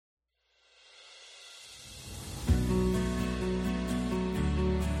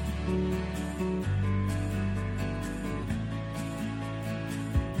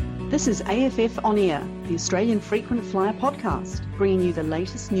This is AFF On Air, the Australian Frequent Flyer podcast, bringing you the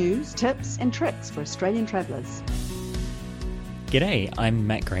latest news, tips and tricks for Australian travellers. G'day, I'm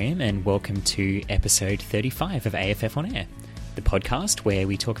Matt Graham and welcome to episode 35 of AFF On Air, the podcast where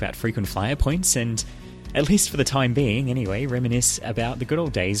we talk about frequent flyer points and, at least for the time being anyway, reminisce about the good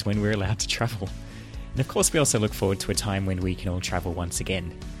old days when we were allowed to travel. And of course we also look forward to a time when we can all travel once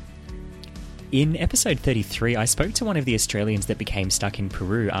again. In episode 33, I spoke to one of the Australians that became stuck in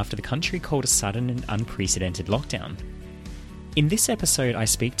Peru after the country called a sudden and unprecedented lockdown. In this episode, I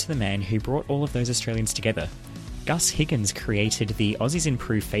speak to the man who brought all of those Australians together. Gus Higgins created the Aussies in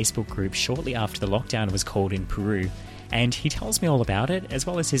Peru Facebook group shortly after the lockdown was called in Peru, and he tells me all about it, as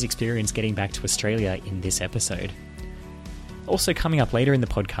well as his experience getting back to Australia in this episode. Also coming up later in the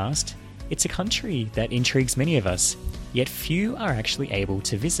podcast, it's a country that intrigues many of us, yet few are actually able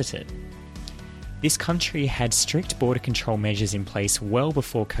to visit it. This country had strict border control measures in place well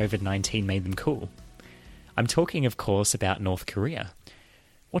before COVID-19 made them cool. I'm talking, of course, about North Korea.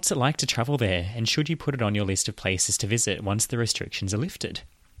 What's it like to travel there, and should you put it on your list of places to visit once the restrictions are lifted?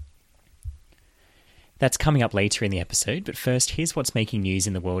 That's coming up later in the episode, but first, here's what's making news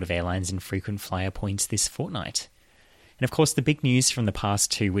in the world of airlines and frequent flyer points this fortnight. And of course, the big news from the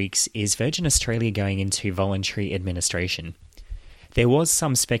past 2 weeks is Virgin Australia going into voluntary administration. There was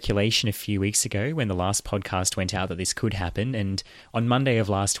some speculation a few weeks ago when the last podcast went out that this could happen, and on Monday of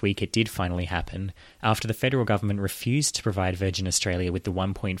last week it did finally happen, after the federal government refused to provide Virgin Australia with the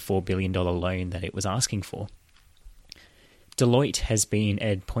 $1.4 billion loan that it was asking for. Deloitte has been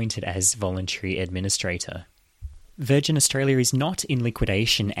appointed as voluntary administrator. Virgin Australia is not in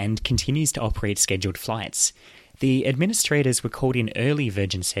liquidation and continues to operate scheduled flights. The administrators were called in early,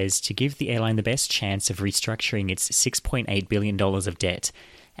 Virgin says, to give the airline the best chance of restructuring its $6.8 billion of debt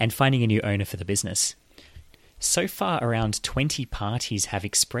and finding a new owner for the business. So far, around 20 parties have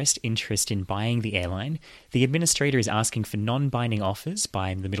expressed interest in buying the airline. The administrator is asking for non-binding offers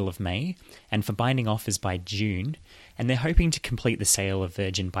by the middle of May and for binding offers by June, and they're hoping to complete the sale of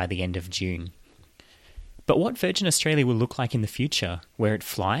Virgin by the end of June. But what Virgin Australia will look like in the future, where it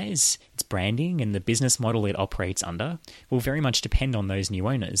flies, its branding and the business model it operates under, will very much depend on those new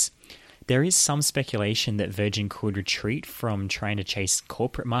owners. There is some speculation that Virgin could retreat from trying to chase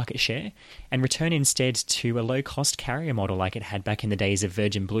corporate market share and return instead to a low-cost carrier model like it had back in the days of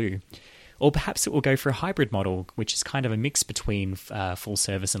Virgin Blue. Or perhaps it will go for a hybrid model, which is kind of a mix between full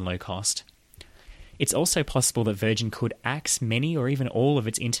service and low cost. It's also possible that Virgin could axe many or even all of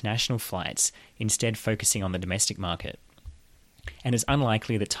its international flights, instead focusing on the domestic market. And it's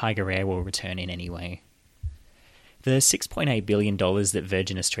unlikely that Tiger Air will return in any way. The $6.8 billion that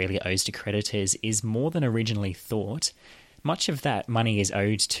Virgin Australia owes to creditors is more than originally thought. Much of that money is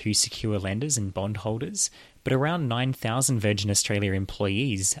owed to secure lenders and bondholders, but around 9,000 Virgin Australia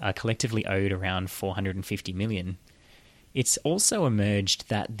employees are collectively owed around $450 million. It's also emerged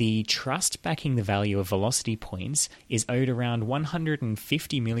that the trust backing the value of Velocity points is owed around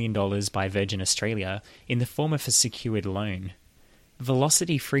 $150 million by Virgin Australia in the form of a secured loan.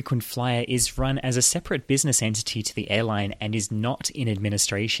 Velocity Frequent Flyer is run as a separate business entity to the airline and is not in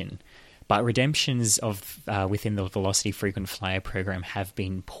administration, but redemptions of within the Velocity Frequent Flyer program have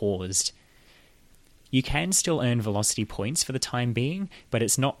been paused. You can still earn Velocity points for the time being, but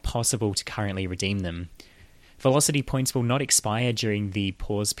it's not possible to currently redeem them. Velocity points will not expire during the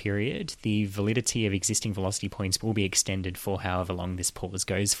pause period. The validity of existing Velocity points will be extended for however long this pause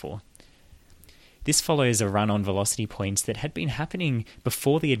goes for. This follows a run on Velocity points that had been happening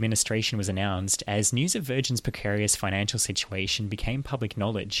before the administration was announced, as news of Virgin's precarious financial situation became public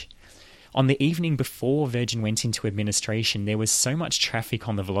knowledge. On the evening before Virgin went into administration, there was so much traffic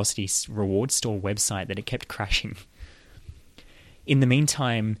on the Velocity reward store website that it kept crashing. In the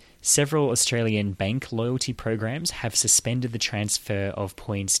meantime, several Australian bank loyalty programs have suspended the transfer of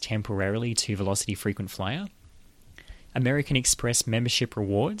points temporarily to Velocity Frequent Flyer. American Express membership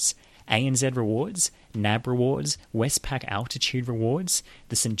rewards, ANZ rewards, NAB rewards, Westpac altitude rewards,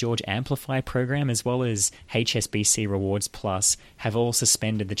 the St George Amplify program, as well as HSBC Rewards Plus have all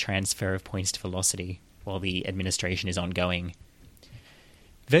suspended the transfer of points to Velocity while the administration is ongoing.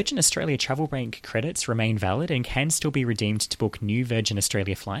 Virgin Australia Travel Bank credits remain valid and can still be redeemed to book new Virgin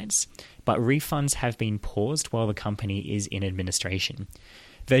Australia flights, but refunds have been paused while the company is in administration.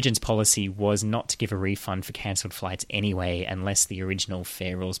 Virgin's policy was not to give a refund for cancelled flights anyway, unless the original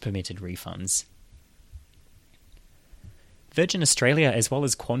fare rules permitted refunds. Virgin Australia, as well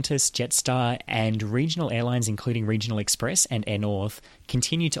as Qantas, Jetstar, and regional airlines including Regional Express and Air North,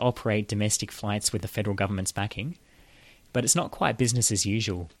 continue to operate domestic flights with the federal government's backing. But it's not quite business as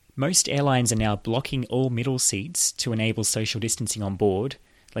usual. Most airlines are now blocking all middle seats to enable social distancing on board,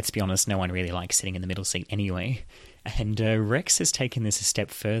 let's be honest, no one really likes sitting in the middle seat anyway. And Rex has taken this a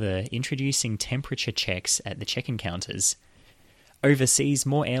step further, introducing temperature checks at the check-in counters. Overseas,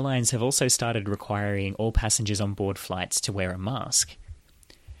 more airlines have also started requiring all passengers on board flights to wear a mask.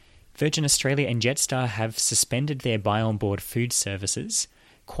 Virgin Australia and Jetstar have suspended their buy-on-board food services.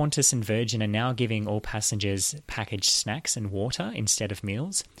 Qantas and Virgin are now giving all passengers packaged snacks and water instead of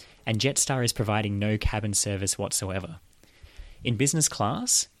meals, and Jetstar is providing no cabin service whatsoever. In business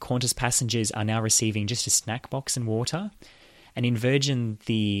class, Qantas passengers are now receiving just a snack box and water, and in Virgin,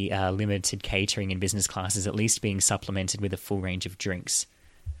 the limited catering in business class is at least being supplemented with a full range of drinks.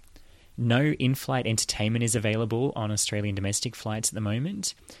 No in-flight entertainment is available on Australian domestic flights at the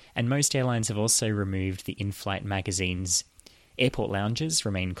moment, and most airlines have also removed the in-flight magazines. Airport lounges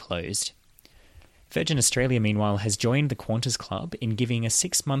remain closed. Virgin Australia, meanwhile, has joined the Qantas Club in giving a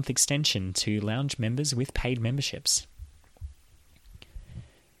 6-month extension to lounge members with paid memberships.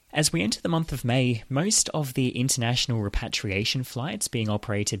 As we enter the month of May, most of the international repatriation flights being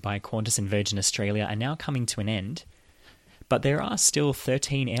operated by Qantas and Virgin Australia are now coming to an end, but there are still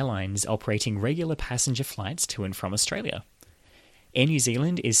 13 airlines operating regular passenger flights to and from Australia. Air New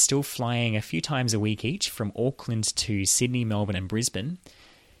Zealand is still flying a few times a week each from Auckland to Sydney, Melbourne and Brisbane,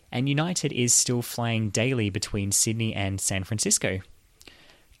 and United is still flying daily between Sydney and San Francisco.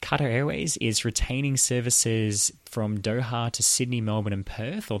 Qatar Airways is retaining services from Doha to Sydney, Melbourne and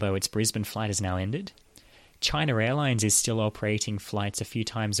Perth, although its Brisbane flight has now ended. China Airlines is still operating flights a few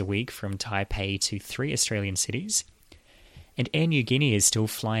times a week from Taipei to 3 Australian cities. And Air Niugini is still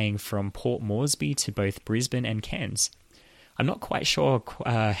flying from Port Moresby to both Brisbane and Cairns. I'm not quite sure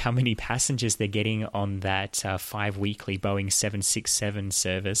how many passengers they're getting on that 5-weekly Boeing 767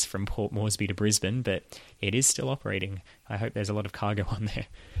 service from Port Moresby to Brisbane, but it is still operating. I hope there's a lot of cargo on there.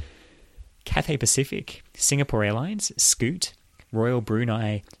 Cathay Pacific, Singapore Airlines, Scoot, Royal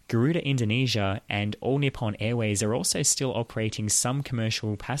Brunei, Garuda Indonesia, and All Nippon Airways are also still operating some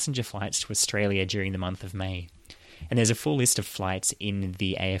commercial passenger flights to Australia during the month of May. And there's a full list of flights in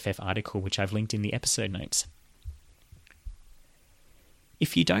the AFF article, which I've linked in the episode notes.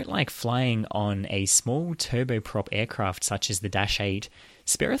 If you don't like flying on a small turboprop aircraft such as the Dash 8,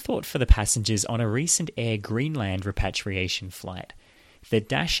 spare a thought for the passengers on a recent Air Greenland repatriation flight. The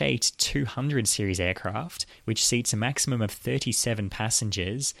Dash 8 200 series aircraft, which seats a maximum of 37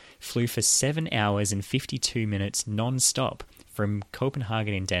 passengers, flew for 7 hours and 52 minutes non-stop from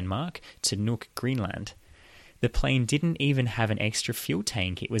Copenhagen in Denmark to Nuuk, Greenland. The plane didn't even have an extra fuel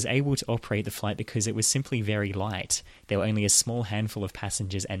tank. It was able to operate the flight because it was simply very light. There were only a small handful of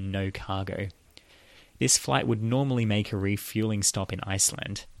passengers and no cargo. This flight would normally make a refueling stop in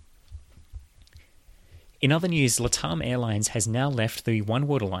Iceland. In other news, LATAM Airlines has now left the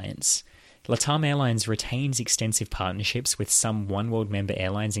Oneworld Alliance. LATAM Airlines retains extensive partnerships with some Oneworld member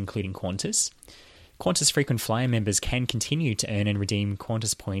airlines, including Qantas. Qantas frequent flyer members can continue to earn and redeem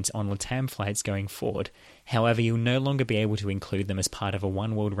Qantas points on LATAM flights going forward. However, you'll no longer be able to include them as part of a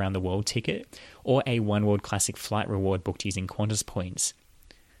Oneworld Round the World ticket or a Oneworld Classic Flight reward booked using Qantas points.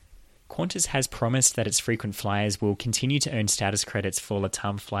 Qantas has promised that its frequent flyers will continue to earn status credits for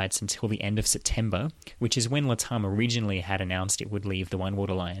LATAM flights until the end of September, which is when LATAM originally had announced it would leave the Oneworld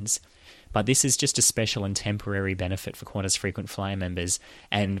Alliance. But this is just a special and temporary benefit for Qantas frequent flyer members,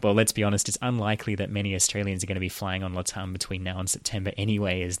 and, well, let's be honest, it's unlikely that many Australians are going to be flying on LATAM between now and September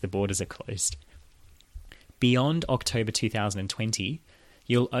anyway, as the borders are closed. Beyond October 2020,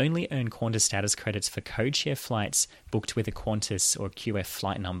 you'll only earn Qantas status credits for codeshare flights booked with a Qantas or QF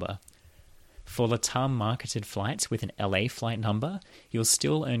flight number. For LATAM marketed flights with an LA flight number, you'll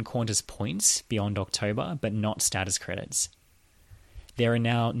still earn Qantas points beyond October, but not status credits. There are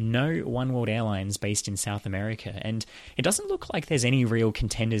now no Oneworld airlines based in South America, and it doesn't look like there's any real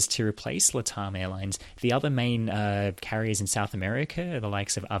contenders to replace LATAM Airlines. The other main carriers in South America, the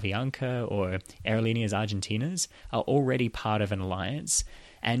likes of Avianca or Aerolíneas Argentinas, are already part of an alliance.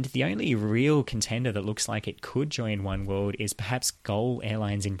 And the only real contender that looks like it could join Oneworld is perhaps Gol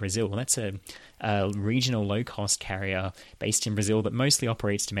Airlines in Brazil. That's a regional low-cost carrier based in Brazil that mostly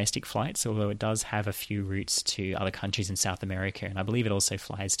operates domestic flights, although it does have a few routes to other countries in South America, and I believe it also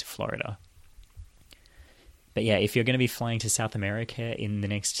flies to Florida. But yeah, if you're going to be flying to South America in the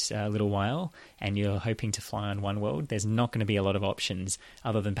next little while and you're hoping to fly on Oneworld, there's not going to be a lot of options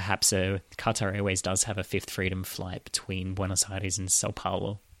other than perhaps Qatar Airways does have a Fifth Freedom flight between Buenos Aires and Sao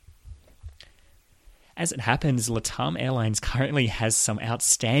Paulo. As it happens, LATAM Airlines currently has some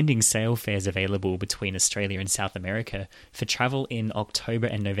outstanding sale fares available between Australia and South America for travel in October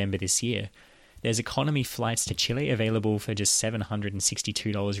and November this year. There's economy flights to Chile available for just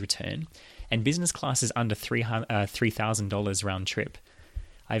 $762 return, and business class is under $3,000 round trip.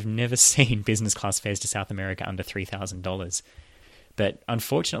 I've never seen business class fares to South America under $3,000. But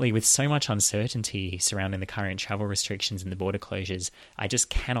unfortunately, with so much uncertainty surrounding the current travel restrictions and the border closures, I just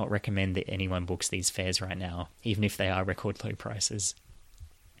cannot recommend that anyone books these fares right now, even if they are record low prices.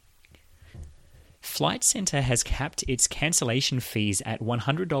 Flight Centre has capped its cancellation fees at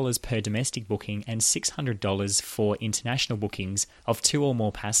 $100 per domestic booking and $600 for international bookings of 2 or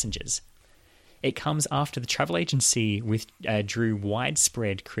more passengers. It comes after the travel agency drew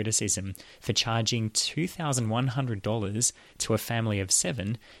widespread criticism for charging $2,100 to a family of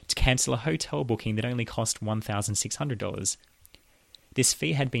 7 to cancel a hotel booking that only cost $1,600. This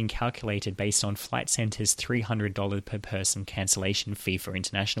fee had been calculated based on Flight Centre's $300 per person cancellation fee for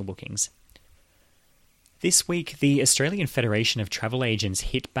international bookings. This week, the Australian Federation of Travel Agents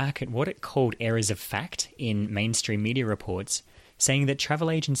hit back at what it called errors of fact in mainstream media reports, saying that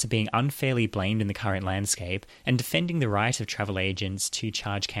travel agents are being unfairly blamed in the current landscape and defending the right of travel agents to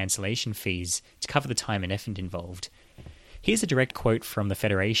charge cancellation fees to cover the time and effort involved. Here's a direct quote from the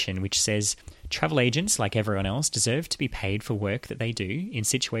Federation, which says, "Travel agents, like everyone else, deserve to be paid for work that they do in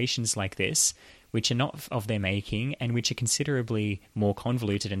situations like this, which are not of their making and which are considerably more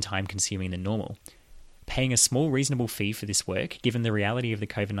convoluted and time-consuming than normal. Paying a small reasonable fee for this work, given the reality of the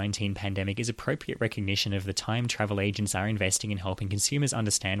COVID-19 pandemic, is appropriate recognition of the time travel agents are investing in helping consumers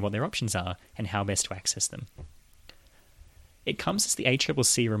understand what their options are and how best to access them." It comes as the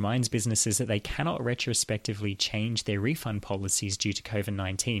ACCC reminds businesses that they cannot retrospectively change their refund policies due to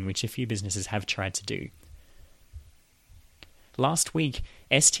COVID-19, which a few businesses have tried to do. Last week,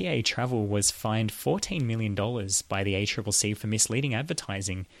 STA Travel was fined $14 million by the ACCC for misleading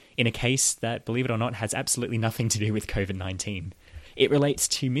advertising in a case that, believe it or not, has absolutely nothing to do with COVID-19. It relates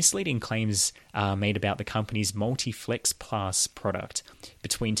to misleading claims made about the company's Multi-Flex Plus product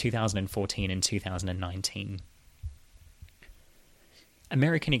between 2014 and 2019.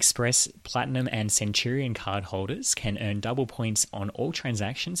 American Express Platinum and Centurion card holders can earn double points on all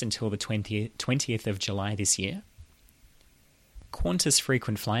transactions until the 20th of July this year. Qantas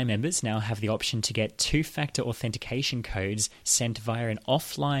frequent flyer members now have the option to get two-factor authentication codes sent via an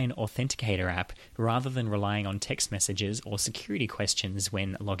offline authenticator app rather than relying on text messages or security questions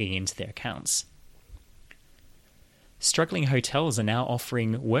when logging into their accounts. Struggling hotels are now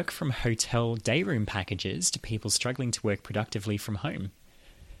offering work-from-hotel day room packages to people struggling to work productively from home.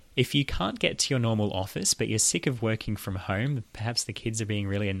 If you can't get to your normal office but you're sick of working from home, perhaps the kids are being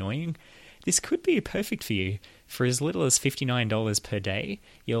really annoying, this could be perfect for you. For as little as $59 per day,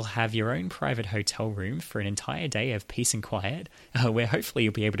 you'll have your own private hotel room for an entire day of peace and quiet, where hopefully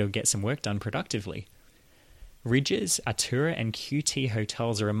you'll be able to get some work done productively. Rydges, Atura and QT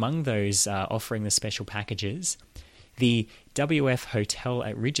hotels are among those offering the special packages. The WF Hotel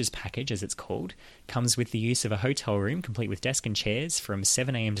at Rydges package, as it's called, comes with the use of a hotel room complete with desk and chairs from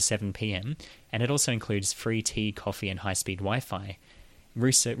 7 a.m. to 7 p.m, and it also includes free tea, coffee and high-speed Wi-Fi.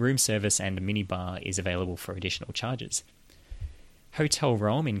 Room service and a minibar is available for additional charges. Hotel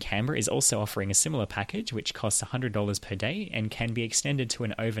Rome in Canberra is also offering a similar package, which costs $100 per day and can be extended to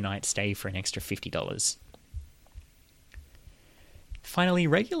an overnight stay for an extra $50. Finally,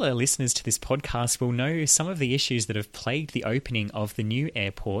 regular listeners to this podcast will know some of the issues that have plagued the opening of the new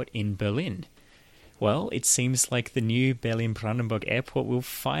airport in Berlin. Well, it seems like the new Berlin-Brandenburg airport will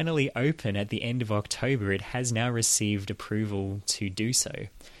finally open at the end of October. It has now received approval to do so.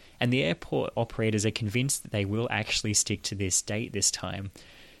 And the airport operators are convinced that they will actually stick to this date this time.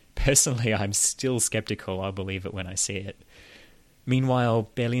 Personally, I'm still skeptical. I'll believe it when I see it. Meanwhile,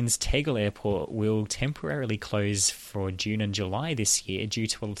 Berlin's Tegel Airport will temporarily close for June and July this year due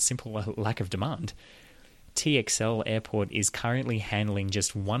to a simple lack of demand. TXL Airport is currently handling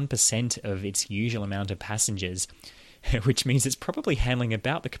just 1% of its usual amount of passengers, which means it's probably handling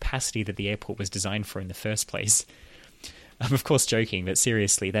about the capacity that the airport was designed for in the first place. I'm of course joking, but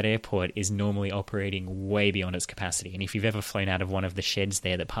seriously, that airport is normally operating way beyond its capacity, and if you've ever flown out of one of the sheds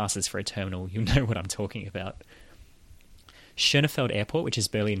there that passes for a terminal, you'll know what I'm talking about. Schönefeld Airport, which is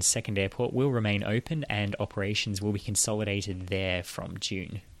Berlin's second airport, will remain open and operations will be consolidated there from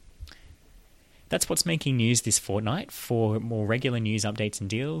June. That's what's making news this fortnight. For more regular news updates and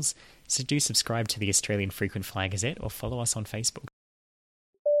deals, so do subscribe to the Australian Frequent Flyer Gazette or follow us on Facebook.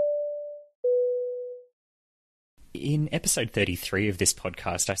 In episode 33 of this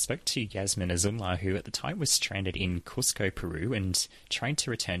podcast, I spoke to Yasmin Azumla, who at the time was stranded in Cusco, Peru, and trying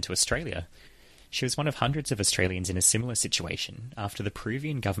to return to Australia. She was one of hundreds of Australians in a similar situation after the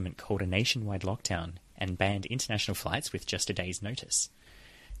Peruvian government called a nationwide lockdown and banned international flights with just a day's notice.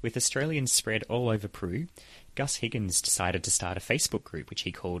 With Australians spread all over Peru, Gus Higgins decided to start a Facebook group, which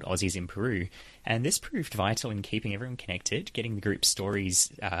he called Aussies in Peru. And this proved vital in keeping everyone connected, getting the group's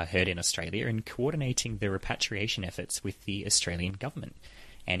stories heard in Australia, and coordinating the repatriation efforts with the Australian government.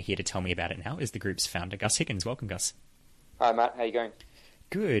 And here to tell me about it now is the group's founder, Gus Higgins. Welcome, Gus. Hi, Matt. How you going?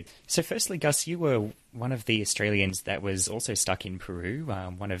 Good. So firstly, Gus, you were one of the Australians that was also stuck in Peru,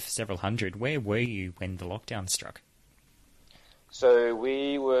 one of several hundred. Where were you when the lockdown struck? So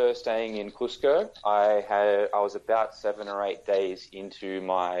we were staying in Cusco. I was about 7 or 8 days into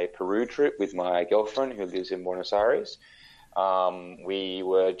my Peru trip with my girlfriend who lives in Buenos Aires. We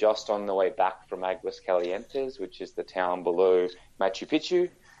were just on the way back from Aguas Calientes, which is the town below Machu Picchu,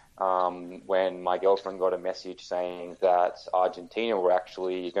 when my girlfriend got a message saying that Argentina were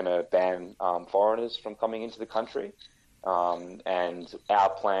actually going to ban foreigners from coming into the country. And our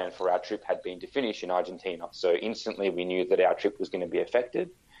plan for our trip had been to finish in Argentina. So instantly we knew that our trip was going to be affected.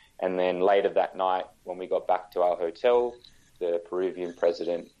 And then later that night, when we got back to our hotel, the Peruvian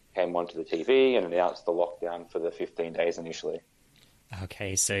president came onto the TV and announced the lockdown for the 15 days initially.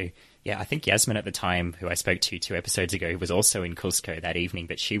 Okay, so yeah, I think Yasmin at the time, who I spoke to 2 episodes ago, was also in Cusco that evening,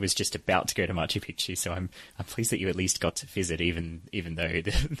 but she was just about to go to Machu Picchu. So I'm pleased that you at least got to visit, even though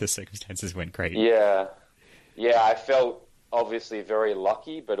the circumstances weren't great. Yeah, I felt obviously very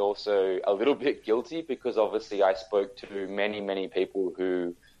lucky, but also a little bit guilty because obviously I spoke to many people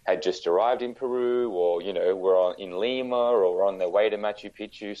who had just arrived in Peru or, were in Lima or were on their way to Machu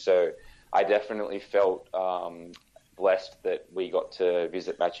Picchu. So I definitely felt blessed that we got to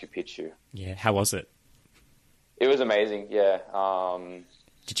visit Machu Picchu. Yeah, how was it? It was amazing, yeah.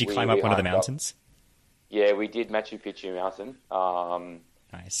 Did you climb up one of the mountains? Yeah, we did Machu Picchu Mountain.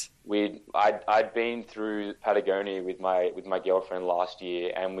 Nice. I'd been through Patagonia with my girlfriend last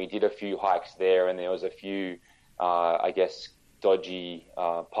year, and we did a few hikes there, and there was a few, dodgy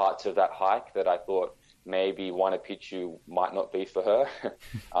parts of that hike that I thought maybe Huayna Picchu might not be for her,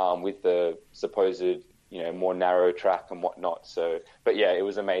 with the supposed more narrow track and whatnot. So, but yeah, it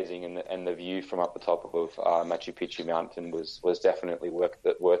was amazing, and the view from up the top of Machu Picchu Mountain was definitely worth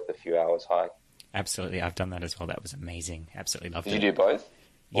the few hours hike. Absolutely, I've done that as well. That was amazing. Absolutely loved it. Did you do both?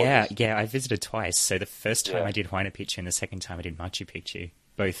 Yeah, I visited twice. So the first time I did Huayna Picchu, and the second time I did Machu Picchu.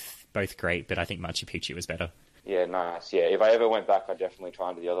 Both great, but I think Machu Picchu was better. Yeah, nice. Yeah, if I ever went back, I'd definitely try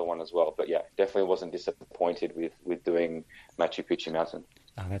and do the other one as well. But yeah, definitely wasn't disappointed with doing Machu Picchu Mountain.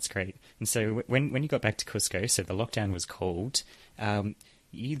 Oh, that's great. And so when you got back to Cusco, so the lockdown was called,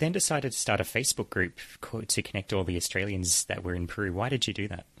 you then decided to start a Facebook group to connect all the Australians that were in Peru. Why did you do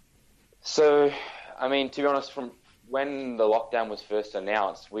that? So, I mean, to be honest, from when the lockdown was first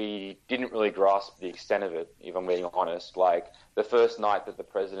announced, we didn't really grasp the extent of it, if I'm being honest. Like, the first night that the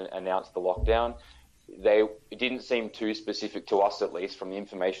president announced the lockdown, it didn't seem too specific to us, at least, from the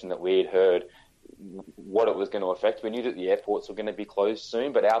information that we had heard, what it was going to affect. We knew that the airports were going to be closed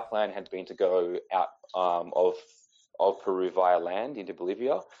soon, but our plan had been to go out of Peru via land into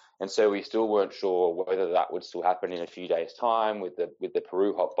Bolivia. And so we still weren't sure whether that would still happen in a few days' time with the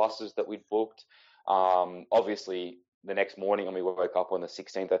Peru hot buses that we'd booked. Obviously, the next morning when we woke up on the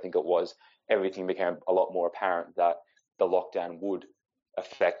 16th, I think it was, everything became a lot more apparent that the lockdown would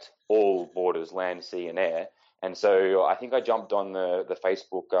affect all borders, land, sea, and air. And so I think I jumped on the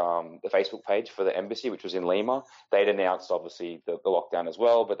Facebook page for the embassy, which was in Lima. They'd announced obviously the lockdown as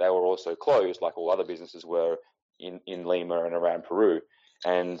well, but they were also closed, like all other businesses were in Lima and around Peru.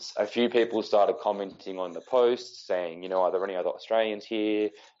 And a few people started commenting on the post saying, are there any other Australians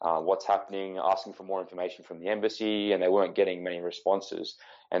here? What's happening? Asking for more information from the embassy, and they weren't getting many responses.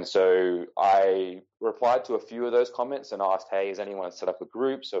 And so I replied to a few of those comments and asked, hey, has anyone set up a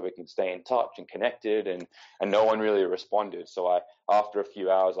group so we can stay in touch and connected? And no one really responded. So after a few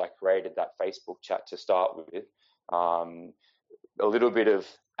hours, I created that Facebook chat to start with. A little bit of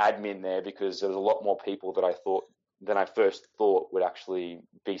admin there because there was a lot more people than I first thought would actually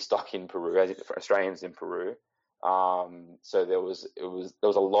be stuck in Peru, as for Australians in Peru. So there was a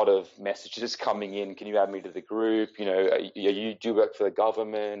lot of messages coming in. Can you add me to the group? You do work for the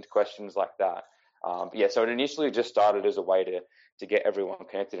government? Questions like that. So it initially just started as a way to get everyone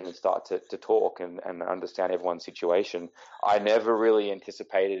connected and start to talk and understand everyone's situation. I never really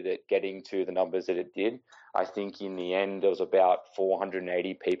anticipated it getting to the numbers that it did. I think in the end, there was about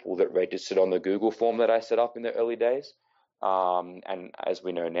 480 people that registered on the Google form that I set up in the early days. And as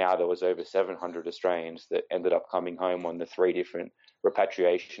we know now, there was over 700 Australians that ended up coming home on the 3 different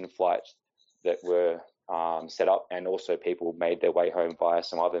repatriation flights that were set up, and also people made their way home via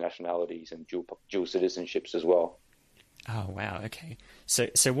some other nationalities and dual citizenships as well. Oh, wow. Okay. So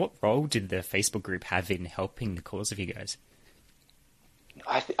what role did the Facebook group have in helping the cause of you guys?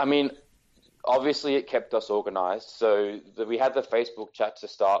 I mean, obviously it kept us organized. So we had the Facebook chat to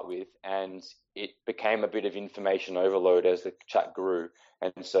start with, and it became a bit of information overload as the chat grew.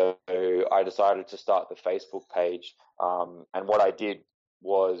 And so I decided to start the Facebook page. And what I did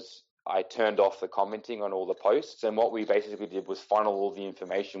was I turned off the commenting on all the posts. And what we basically did was funnel all the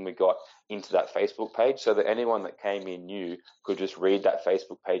information we got into that Facebook page so that anyone that came in new could just read that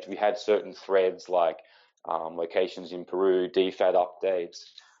Facebook page. We had certain threads like locations in Peru, DFAT updates,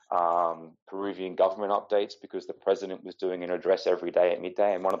 Peruvian government updates, because the president was doing an address every day at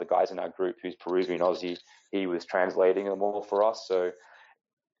midday, and one of the guys in our group who's Peruvian Aussie, he was translating them all for us. So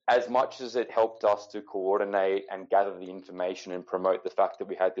as much as it helped us to coordinate and gather the information and promote the fact that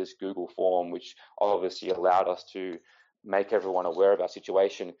we had this Google form, which obviously allowed us to make everyone aware of our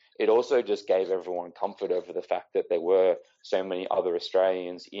situation, it also just gave everyone comfort over the fact that there were so many other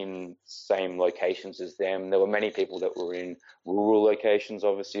Australians in same locations as them. There were many people that were in rural locations,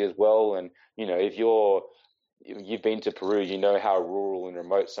 obviously, as well. And, you know, if you've been to Peru, you know how rural and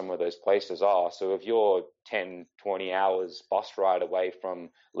remote some of those places are. So if you're 10, 20 hours bus ride away from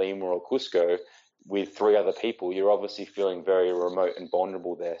Lima or Cusco with 3 other people, you're obviously feeling very remote and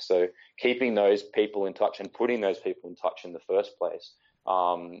vulnerable there. So keeping those people in touch and putting those people in touch in the first place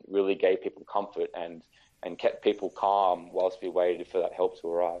really gave people comfort and kept people calm whilst we waited for that help to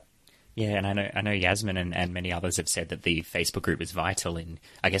arrive. Yeah, and I know Yasmin and many others have said that the Facebook group was vital in,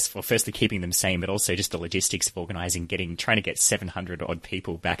 I guess, for firstly keeping them sane, but also just the logistics of organising, trying to get 700 odd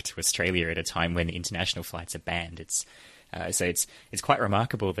people back to Australia at a time when international flights are banned. So it's quite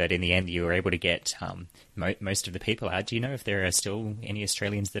remarkable that in the end you were able to get most of the people out. Do you know if there are still any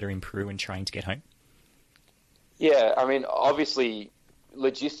Australians that are in Peru and trying to get home? Yeah, I mean, obviously,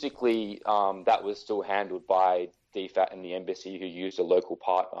 logistically, that was still handled by DFAT and the embassy, who used a local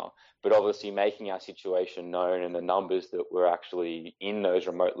partner. But obviously making our situation known and the numbers that were actually in those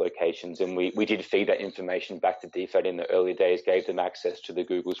remote locations, and we did feed that information back to DFAT in the early days, gave them access to the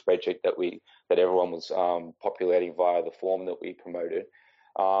Google spreadsheet that everyone was populating via the form that we promoted.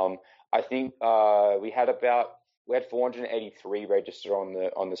 I think we had 483 register on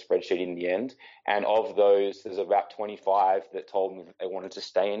the spreadsheet in the end, and of those, there's about 25 that told me that they wanted to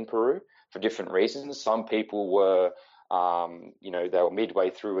stay in Peru for different reasons. Some people were, they were midway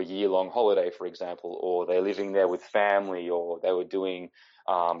through a year-long holiday, for example, or they're living there with family, or they were doing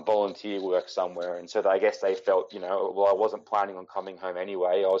volunteer work somewhere, and so I guess they felt, well, I wasn't planning on coming home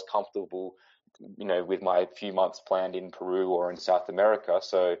anyway. I was comfortable, with my few months planned in Peru or in South America,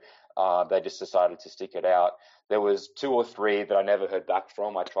 so they just decided to stick it out. There was 2 or 3 that I never heard back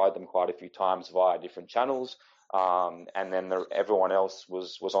from. I tried them quite a few times via different channels, and then everyone else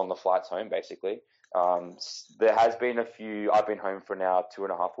was on the flights home, basically. There has been a few. I've been home for now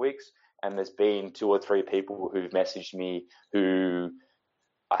 2.5 weeks, and there's been 2 or 3 people who've messaged me who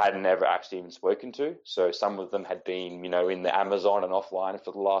I hadn't ever actually even spoken to. So some of them had been, in the Amazon and offline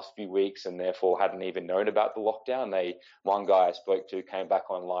for the last few weeks, and therefore hadn't even known about the lockdown. One guy I spoke to came back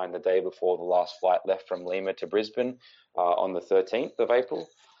online the day before the last flight left from Lima to Brisbane on the 13th of April.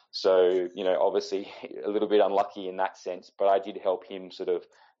 So, obviously a little bit unlucky in that sense, but I did help him sort of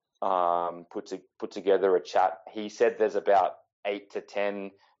put together a chat. He said there's about 8 to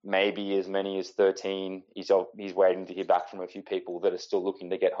 10, maybe as many as 13. He's waiting to hear back from a few people that are still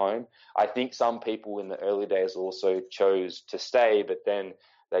looking to get home. I think some people in the early days also chose to stay, but then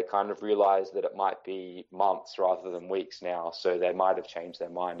they kind of realized that it might be months rather than weeks now, so they might have changed their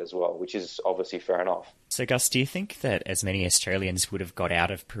mind as well, which is obviously fair enough. So, Gus, do you think that as many Australians would have got out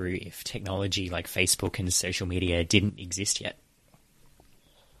of Peru if technology like Facebook and social media didn't exist yet?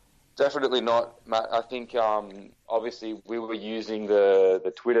 Definitely not, Matt. I think obviously we were using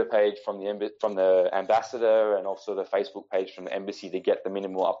the Twitter page from the ambassador and also the Facebook page from the embassy to get the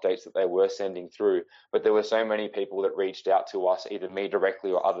minimal updates that they were sending through. But there were so many people that reached out to us, either me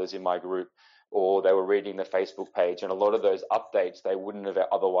directly or others in my group, or they were reading the Facebook page. And a lot of those updates they wouldn't have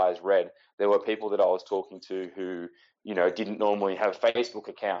otherwise read. There were people that I was talking to who, didn't normally have Facebook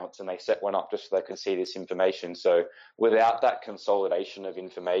accounts, and they set one up just so they could see this information. So without that consolidation of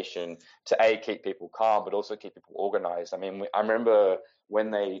information to keep people calm, but also keep people organized. I mean, I remember when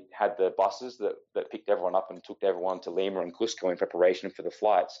they had the buses that picked everyone up and took everyone to Lima and Cusco in preparation for the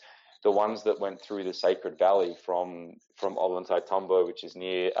flights, the ones that went through the Sacred Valley from Ollantaytambo, which is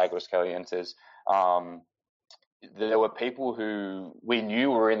near Aguascalientes, there were people who we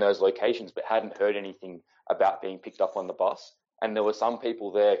knew were in those locations but hadn't heard anything about being picked up on the bus. And there were some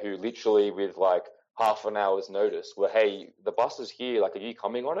people there who literally with like half an hour's notice were, hey, the bus is here, like, are you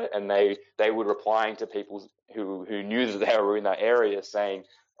coming on it? And they were replying to people who knew that they were in that area saying,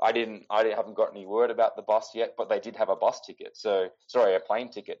 I haven't got any word about the bus yet, but they did have a a plane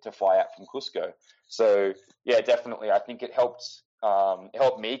ticket to fly out from Cusco. So yeah, definitely, I think it helped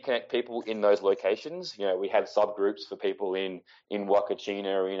me connect people in those locations. You know, we had subgroups for people in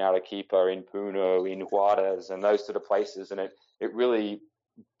Huacachina, in Arequipa, in Puno, in Juarez, and those sort of places, and it really.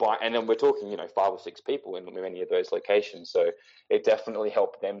 And then we're talking, 5 or 6 people in many of those locations. So it definitely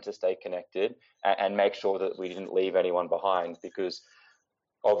helped them to stay connected and make sure that we didn't leave anyone behind, because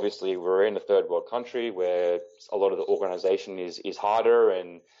obviously we're in a third world country where a lot of the organization is harder,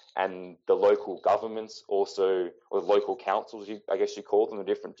 and the local governments also, or local councils, I guess you call them, the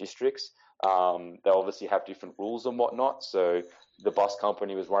different districts, they obviously have different rules and whatnot. So the bus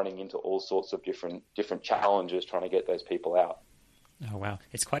company was running into all sorts of different challenges trying to get those people out. Oh, wow.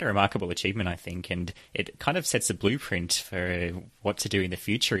 It's quite a remarkable achievement, I think, and it kind of sets a blueprint for what to do in the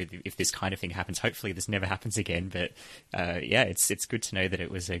future if this kind of thing happens. Hopefully this never happens again, but it's good to know that it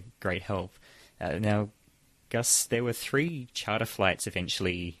was a great help. Now, Gus, there were 3 charter flights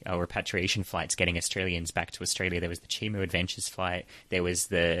eventually, or repatriation flights, getting Australians back to Australia. There was the Chimu Adventures flight, there was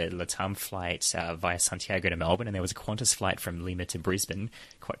the LATAM flight via Santiago to Melbourne, and there was a Qantas flight from Lima to Brisbane.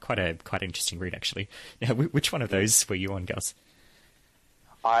 Quite an interesting route, actually. Now, which one of those were you on, Gus?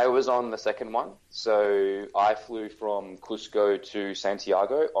 I was on the second one. So I flew from Cusco to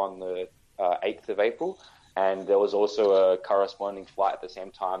Santiago on the 8th of April. And there was also a corresponding flight at the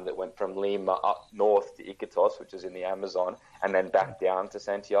same time that went from Lima up north to Iquitos, which is in the Amazon, and then back down to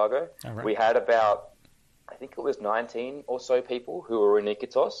Santiago. Right. We had about, I think it was 19 or so people who were in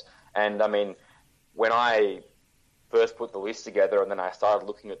Iquitos. And I mean, when I first put the list together and then I started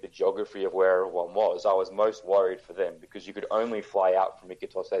looking at the geography of where everyone was, I was most worried for them, because you could only fly out from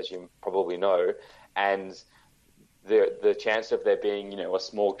Iquitos, as you probably know, and the chance of there being, a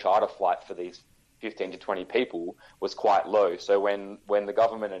small charter flight for these 15 to 20 people was quite low. So when the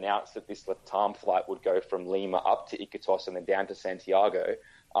government announced that this LATAM flight would go from Lima up to Iquitos and then down to Santiago,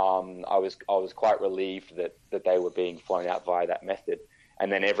 I was quite relieved that they were being flown out via that method.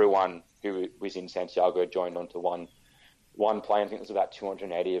 And then everyone who was in Santiago joined onto one plane. I think it was about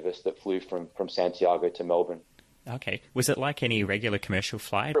 280 of us that flew from Santiago to Melbourne. Okay. Was it like any regular commercial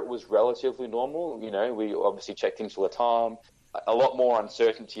flight? It was relatively normal. We obviously checked into LATAM. A lot more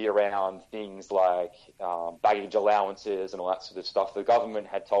uncertainty around things like baggage allowances and all that sort of stuff. The government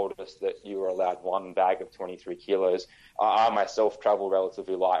had told us that you were allowed 1 bag of 23 kilos. I myself travel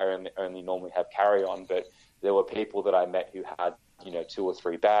relatively light and only normally have carry-on, but there were people that I met who had, 2 or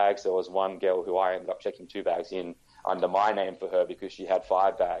 3 bags. There was one girl who I ended up checking 2 bags in under my name for her because she had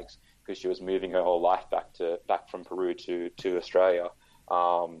 5 bags, because she was moving her whole life back from Peru to Australia.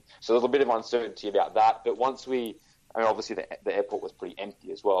 So there's a bit of uncertainty about that. But obviously the airport was pretty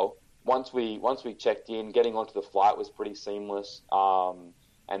empty as well. Once we checked in, getting onto the flight was pretty seamless.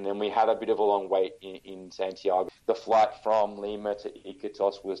 And then we had a bit of a long wait in Santiago. The flight from Lima to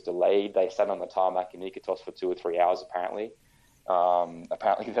Iquitos was delayed. They sat on the tarmac in Iquitos for 2 or 3 hours, apparently.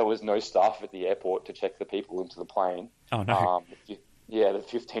 Apparently there was no staff at the airport to check the people into the plane. Oh, no. The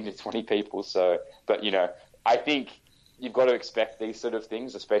 15 to 20 people. So, but, I think you've got to expect these sort of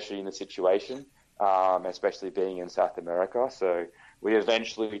things, especially in the situation, especially being in South America. So we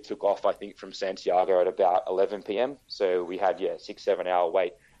eventually took off, I think, from Santiago at about 11 p.m. So we had, 6-7 hour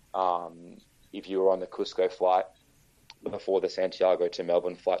wait if you were on the Cusco flight before the Santiago to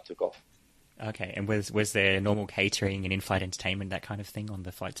Melbourne flight took off. Okay, and was there normal catering and in-flight entertainment, that kind of thing, on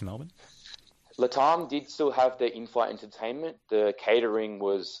the flight to Melbourne? LATAM did still have their in-flight entertainment. The catering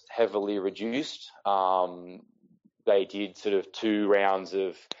was heavily reduced. They did sort of 2 rounds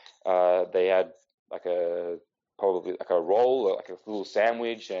of, they had probably a roll, or like a little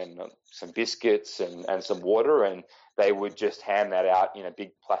sandwich and some biscuits and some water, and they would just hand that out in a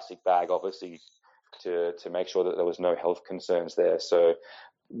big plastic bag, obviously, to make sure that there was no health concerns there. So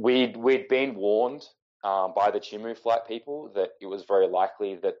we'd been warned by the Chimu flight people that it was very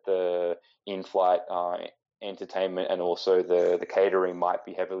likely that the in-flight entertainment and also the catering might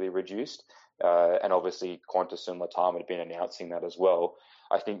be heavily reduced. And obviously Qantas and LATAM had been announcing that as well.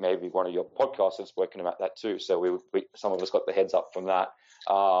 I think maybe one of your podcasts has spoken about that too. So we some of us got the heads up from that.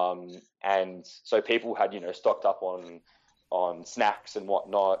 And so people had, stocked up on snacks and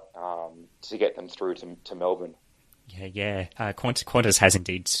whatnot to get them through to Melbourne. Yeah. Qantas has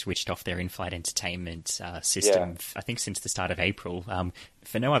indeed switched off their in-flight entertainment system, I think, since the start of April,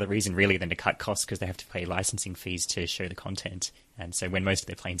 for no other reason really than to cut costs, because they have to pay licensing fees to show the content. And so when most of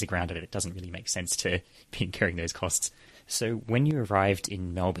their planes are grounded, it doesn't really make sense to be incurring those costs. So when you arrived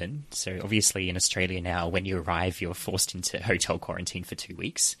in Melbourne, so obviously in Australia now, when you arrive, you're forced into hotel quarantine for 2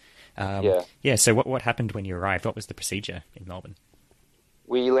 weeks. So what happened when you arrived? What was the procedure in Melbourne?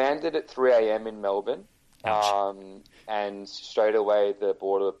 We landed at 3 a.m. in Melbourne. Ouch. And straight away the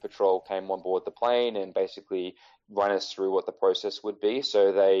Border Patrol came on board the plane and basically ran us through what the process would be.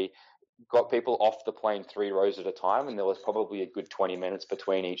 So they got people off the plane 3 rows at a time, and there was probably a good 20 minutes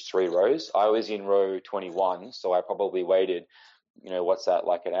between each 3 rows. I was in row 21, so I probably waited, what's that,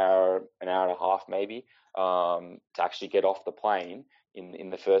 like an hour and a half maybe, to actually get off the plane in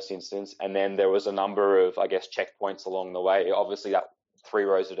the first instance. And then there was a number of, I guess, checkpoints along the way. Obviously that 3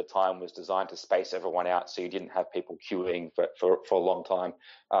 rows at a time was designed to space everyone out, so you didn't have people queuing for a long time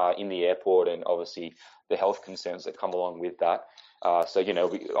in the airport, and obviously the health concerns that come along with that. So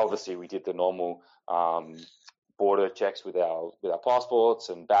we did the normal border checks with our passports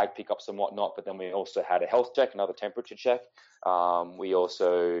and bag pickups and whatnot, but then we also had a health check, another temperature check. We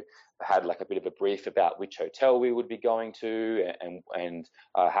also had like a bit of a brief about which hotel we would be going to and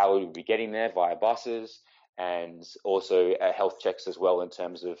how we would be getting there via buses. And also health checks as well in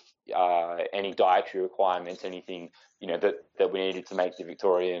terms of any dietary requirements, anything that we needed to make the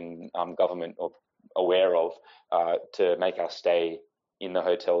Victorian government aware of to make our stay in the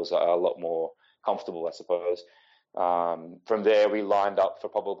hotels a lot more comfortable, I suppose. From there, we lined up for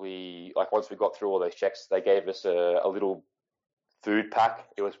probably, like, once we got through all those checks, they gave us a little food pack.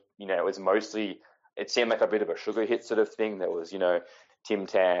 It was mostly, it seemed like a bit of a sugar hit sort of thing. There was, Tim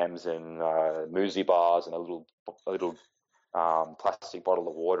Tams and muesli bars and a little plastic bottle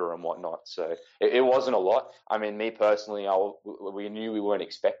of water and whatnot. So it wasn't a lot. I mean, me personally, we knew we weren't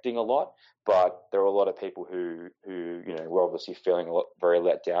expecting a lot, but there were a lot of people who were obviously feeling very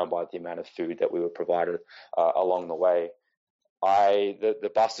let down by the amount of food that we were provided along the way.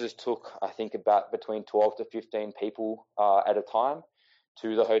 The buses took, I think, about between 12 to 15 people at a time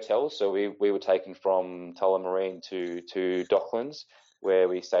to the hotel. So we were taken from Tullamarine to Docklands, where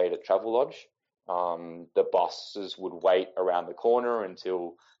we stayed at Travelodge. The buses would wait around the corner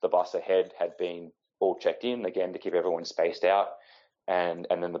until the bus ahead had been all checked in, again, to keep everyone spaced out. And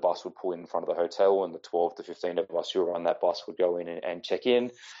then the bus would pull in front of the hotel, and the 12 to 15 of us who were on that bus would go in and check in.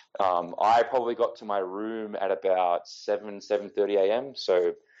 I probably got to my room at about 7:30 a.m.,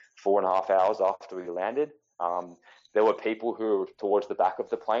 so 4.5 hours after we landed. There were people who were towards the back of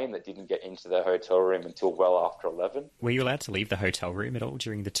the plane that didn't get into their hotel room until well after 11. Were you allowed to leave the hotel room at all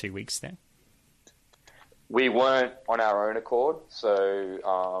during the 2 weeks there? We weren't on our own accord.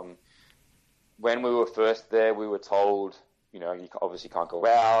 So when we were first there, we were told, you obviously can't go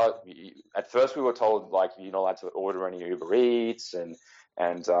out. At first we were told, like, you're not allowed to order any Uber Eats.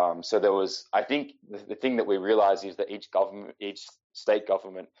 And so there was, I think the thing that we realized is that each state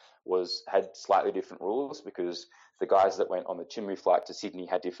government had slightly different rules, because the guys that went on the Cymru flight to Sydney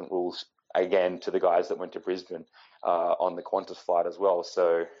had different rules, again, to the guys that went to Brisbane on the Qantas flight as well.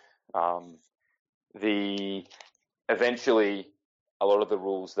 So eventually a lot of the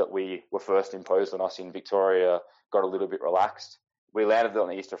rules that were first imposed on us in Victoria got a little bit relaxed. We landed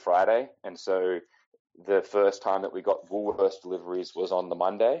on Easter Friday, and so the first time that we got Woolworths deliveries was on the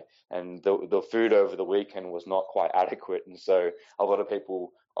Monday, and the food over the weekend was not quite adequate, and so a lot of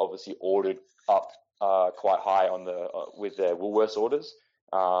people obviously ordered up quite high on with their Woolworths orders.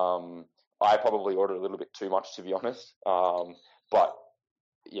 I probably ordered a little bit too much, to be honest, but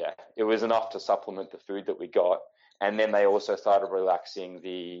yeah, it was enough to supplement the food that we got. And then they also started relaxing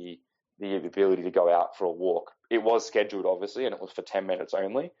the ability to go out for a walk. It was scheduled, obviously, and it was for 10 minutes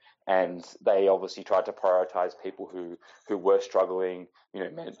only. And they obviously tried to prioritize people who were struggling,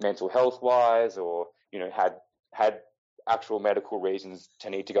 mental health wise, or, had actual medical reasons to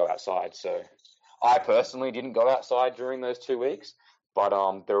need to go outside. So I personally didn't go outside during those 2 weeks, but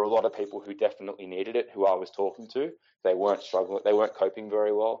there were a lot of people who definitely needed it, who I was talking to. They weren't struggling. They weren't coping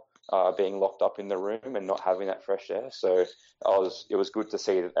very well, being locked up in the room and not having that fresh air. So it was good to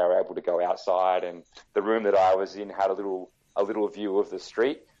see that they were able to go outside. And the room that I was in had a little view of the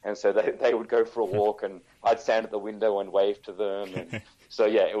street, and so they would go for a walk, and I'd stand at the window and wave to them. And so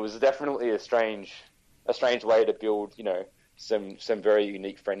yeah, it was definitely a strange way to build, some very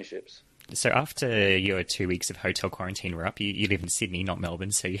unique friendships. So after your 2 weeks of hotel quarantine were up, you live in Sydney, not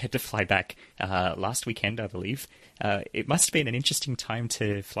Melbourne, so you had to fly back last weekend, I believe. It must have been an interesting time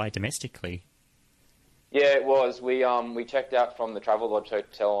to fly domestically. Yeah, it was. We checked out from the Travelodge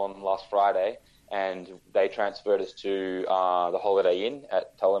Hotel on last Friday, and they transferred us to the Holiday Inn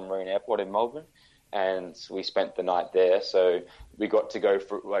at Tullamarine Airport in Melbourne, and we spent the night there. So we got to go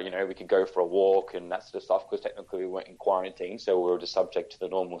we could go for a walk and that sort of stuff, because technically we weren't in quarantine, so we were just subject to the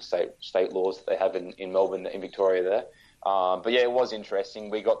normal state laws that they have in Melbourne, in Victoria there. But yeah, it was interesting.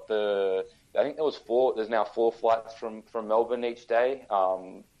 We got I think there's now 4 flights from Melbourne each day,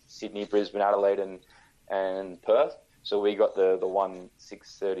 Sydney, Brisbane, Adelaide and Perth. So we got the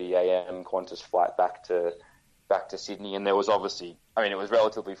 6:30 a.m. Qantas flight back to Sydney, and there was obviously, I mean, it was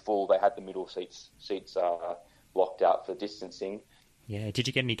relatively full. They had the middle seats blocked out for distancing. Yeah. Did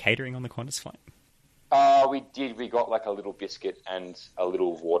you get any catering on the Qantas flight? We did. We got like a little biscuit and a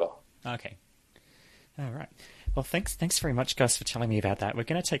little water. Okay. All right. Well, thanks very much, Gus, for telling me about that. We're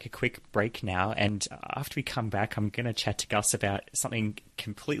going to take a quick break now, and after we come back, I'm going to chat to Gus about something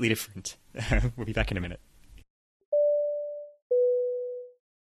completely different. We'll be back in a minute.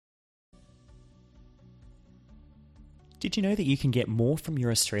 Did you know that you can get more from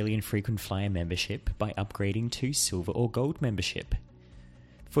your Australian Frequent Flyer membership by upgrading to Silver or Gold membership?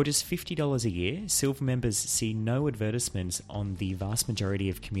 For just $50 a year, Silver members see no advertisements on the vast majority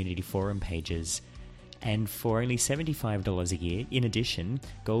of community forum pages. And for only $75 a year, in addition,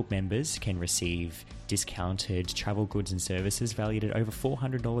 Gold members can receive discounted travel goods and services valued at over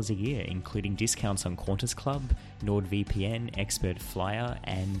 $400 a year, including discounts on Qantas Club, NordVPN, Expert Flyer,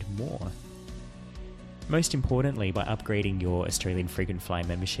 and more. Most importantly, by upgrading your Australian Frequent Flyer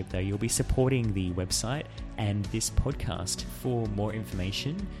membership, though, you'll be supporting the website and this podcast. For more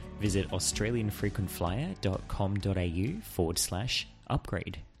information, visit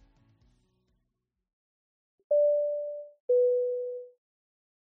australianfrequentflyer.com.au/upgrade.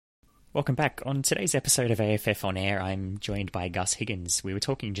 Welcome back. On today's episode of AFF On Air, I'm joined by Gus Higgins. We were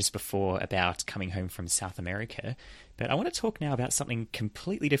talking just before about coming home from South America, but I want to talk now about something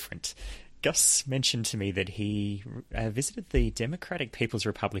completely different. Gus mentioned to me that he visited the Democratic People's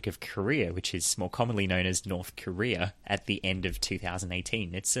Republic of Korea, which is more commonly known as North Korea, at the end of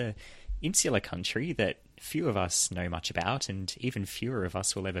 2018. It's an insular country that few of us know much about, and even fewer of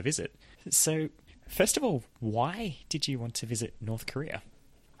us will ever visit. So, first of all, why did you want to visit North Korea?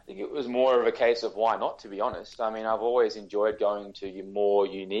 I think it was more of a case of why not, to be honest. I mean, I've always enjoyed going to more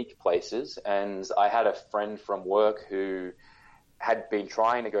unique places, and I had a friend from work who had been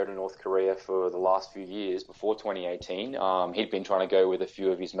trying to go to North Korea for the last few years before 2018. He'd been trying to go with a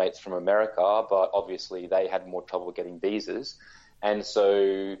few of his mates from America, but obviously they had more trouble getting visas. And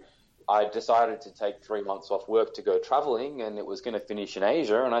so I decided to take 3 months off work to go traveling, and it was going to finish in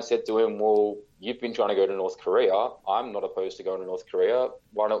Asia. And I said to him, well, you've been trying to go to North Korea. I'm not opposed to going to North Korea.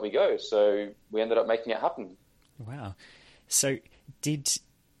 Why don't we go? So we ended up making it happen. Wow. So did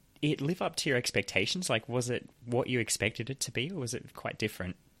it live up to your expectations? Like, was it what you expected it to be, or was it quite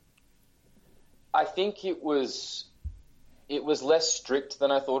different? I think it was less strict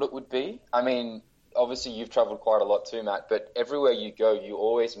than I thought it would be. I mean, obviously you've traveled quite a lot too, Matt, but everywhere you go, you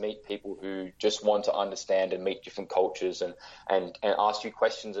always meet people who just want to understand and meet different cultures and ask you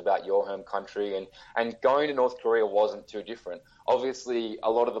questions about your home country. And going to North Korea wasn't too different. Obviously, a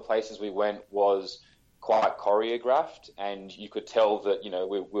lot of the places we went was quite choreographed, and you could tell that, you know,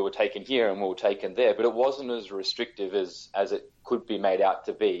 we were taken here and we were taken there, but it wasn't as restrictive as it could be made out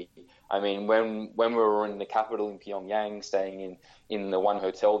to be. I mean, when we were in the capital in Pyongyang, staying in the one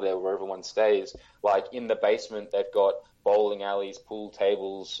hotel there where everyone stays, like in the basement, they've got bowling alleys, pool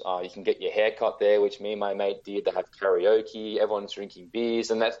tables. You can get your hair cut there, which me and my mate did. They have karaoke. Everyone's drinking beers,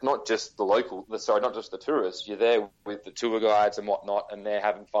 and that's not just not just the tourists. You're there with the tour guides and whatnot, and they're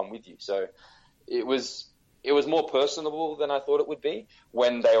having fun with you. So it was more personable than I thought it would be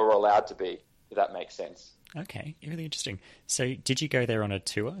when they were allowed to be, if that makes sense. Okay, really interesting. So did you go there on a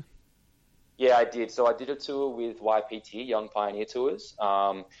tour? Yeah, I did. So I did a tour with YPT, Young Pioneer Tours.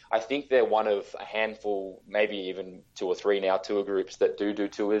 I think they're one of a handful, maybe even 2 or 3 now, tour groups that do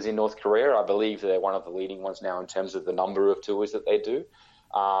tours in North Korea. I believe they're one of the leading ones now in terms of the number of tours that they do.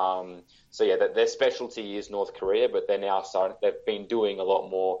 So yeah, their specialty is North Korea, but they've been doing a lot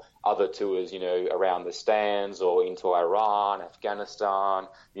more other tours, you know, around the stands or into Iran, Afghanistan,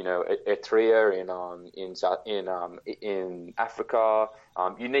 you know, Eritrea in Africa,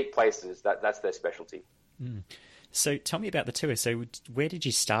 unique places. That's their specialty. Mm. So tell me about the tour. So where did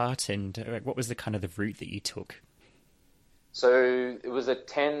you start, and what was the kind of the route that you took? So it was a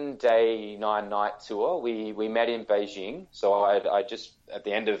 10-day, 9-night tour. We met in Beijing. So I just, at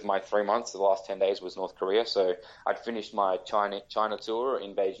the end of my 3 months, the last 10 days was North Korea. So I'd finished my China tour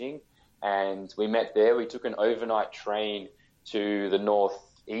in Beijing, and we met there. We took an overnight train to the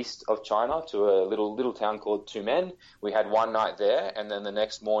northeast of China to a little town called Tumen. We had 1 night there, and then the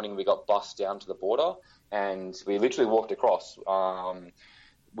next morning we got bussed down to the border, and we literally walked across.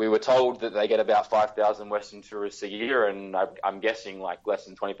 We were told that they get about 5,000 Western tourists a year, and I'm guessing like less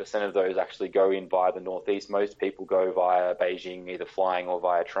than 20% of those actually go in via the northeast. Most people go via Beijing, either flying or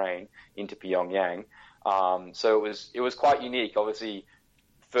via train into Pyongyang. So it was quite unique. Obviously,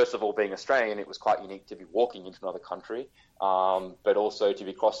 first of all, being Australian, it was quite unique to be walking into another country, but also to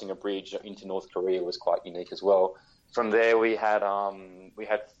be crossing a bridge into North Korea was quite unique as well. From there, we had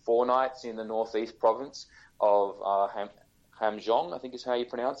 4 nights in the northeast province of Hamgyong, I think is how you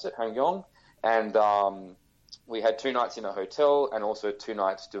pronounce it, Hamgyong, and we had 2 nights in a hotel and also 2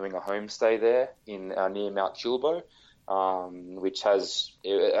 nights doing a homestay there in near Mount Chilbo, which has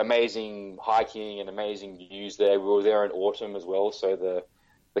amazing hiking and amazing views there. We were there in autumn as well, so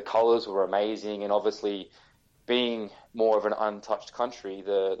the colours were amazing, and obviously being more of an untouched country,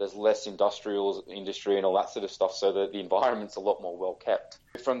 there's less industry and all that sort of stuff, so the environment's a lot more well kept.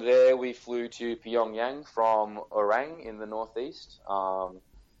 From there, we flew to Pyongyang from Orang in the northeast.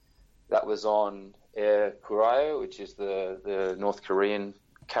 That was on Air Koryo, which is the North Korean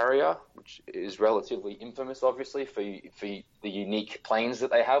carrier, which is relatively infamous, obviously, for the unique planes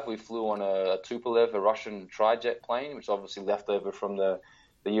that they have. We flew on a Tupolev, a Russian trijet plane, which obviously left over from the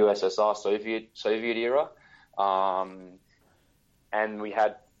USSR Soviet era. And we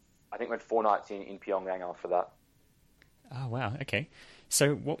had 4 nights in Pyongyang after that. Oh, wow. Okay.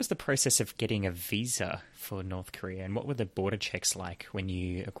 So what was the process of getting a visa for North Korea, and what were the border checks like when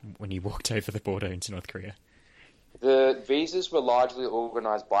you walked over the border into North Korea? The visas were largely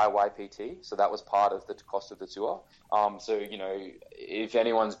organised by YPT, so that was part of the cost of the tour. So, if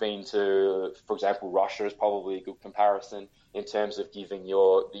anyone's been to, for example, Russia is probably a good comparison in terms of giving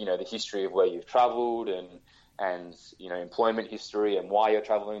the history of where you've travelled and employment history and why you're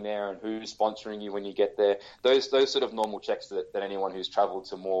traveling there and who's sponsoring you when you get there. Those sort of normal checks that anyone who's traveled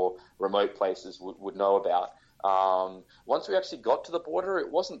to more remote places would know about. Once we actually got to the border, it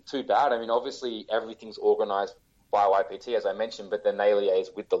wasn't too bad. I mean, obviously everything's organized by YPT, as I mentioned, but then they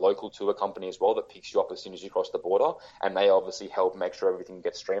liaise with the local tour company as well that picks you up as soon as you cross the border, and they obviously help make sure everything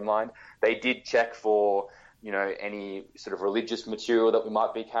gets streamlined. They did check for any sort of religious material that we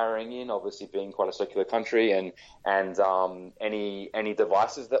might be carrying in, obviously being quite a secular country, and any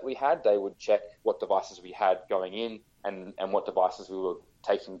devices that we had. They would check what devices we had going in and what devices we were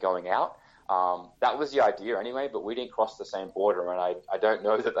taking going out. That was the idea anyway, but we didn't cross the same border, and I don't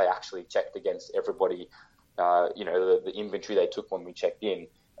know that they actually checked against everybody, the inventory they took when we checked in,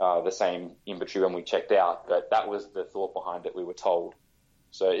 the same inventory when we checked out, but that was the thought behind it, we were told.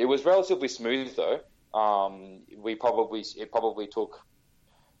 So it was relatively smooth though. It probably took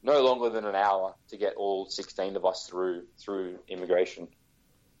no longer than an hour to get all 16 of us through immigration.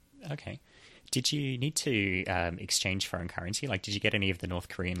 Okay. Did you need to exchange foreign currency? Like, did you get any of the North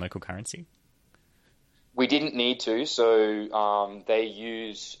Korean local currency? We didn't need to. So they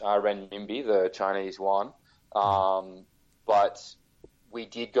use renminbi, the Chinese yuan, but we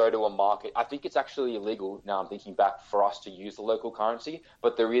did go to a market. I think it's actually illegal, now I'm thinking back, for us to use the local currency,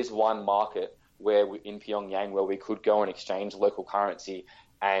 but there is one market in Pyongyang where we could go and exchange local currency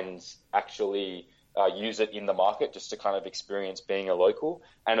and actually use it in the market just to kind of experience being a local.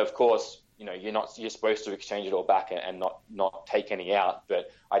 And of course, you're supposed to exchange it all back and not take any out.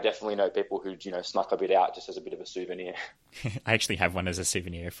 But I definitely know people who snuck a bit out just as a bit of a souvenir. I actually have one as a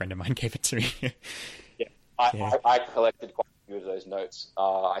souvenir. A friend of mine gave it to me. Yeah, I collected quite a few of those notes.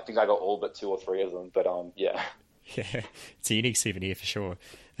 I think I got all but 2 or 3 of them. But yeah. Yeah, it's a unique souvenir for sure.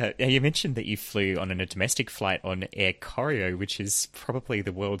 You mentioned that you flew on a domestic flight on Air Koryo, which is probably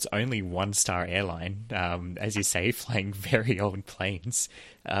the world's only 1-star airline, as you say, flying very old planes.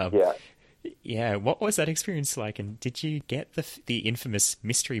 Yeah, what was that experience like, and did you get the infamous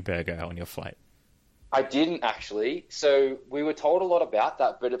mystery burger on your flight? I didn't actually. So we were told a lot about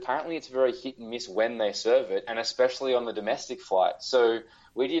that, but apparently it's very hit and miss when they serve it, and especially on the domestic flight. So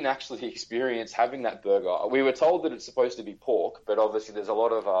we didn't actually experience having that burger. We were told that it's supposed to be pork, but obviously there's a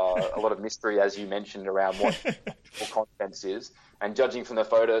lot of mystery, as you mentioned, around what the actual contents is. And judging from the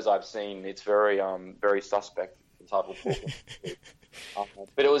photos I've seen, it's very suspect, the type of pork.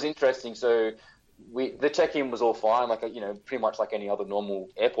 But it was interesting. So the check-in was all fine, pretty much like any other normal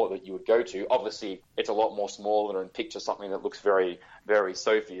airport that you would go to. Obviously, it's a lot more smaller and picture something that looks very, very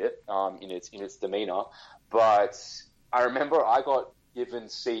Soviet in its demeanor. But I remember I got given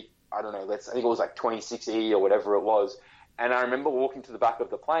seat, I don't know, I think it was like 26E or whatever it was. And I remember walking to the back of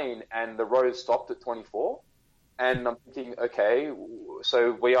the plane and the row stopped at 24. And I'm thinking, okay,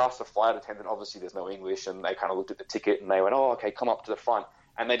 so we asked the flight attendant, obviously there's no English, and they kind of looked at the ticket and they went, oh, okay, come up to the front.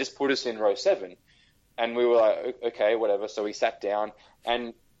 And they just put us in row 7. And we were like, okay, whatever. So we sat down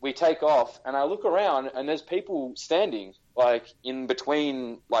and we take off and I look around and there's people standing in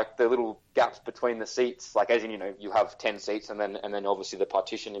between, the little gaps between the seats, as in, you have 10 seats and then obviously the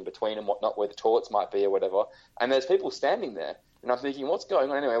partition in between and whatnot where the toilets might be or whatever. And there's people standing there. And I'm thinking, what's going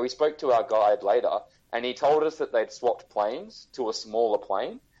on? Anyway, we spoke to our guide later and he told us that they'd swapped planes to a smaller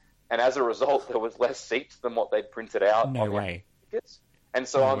plane. And as a result, there was less seats than what they'd printed out on the tickets. And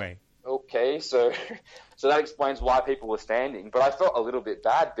so okay, so that explains why people were standing. But I felt a little bit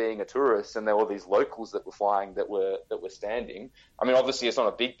bad being a tourist, and there were these locals that were flying that were standing. I mean, obviously it's not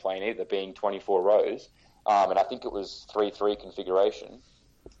a big plane either, being 24 rows, and I think it was 3-3 configuration.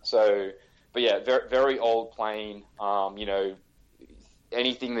 So, but yeah, very very old plane. You know,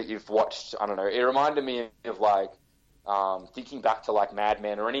 anything that you've watched, I don't know. It reminded me of like. Thinking back to like Mad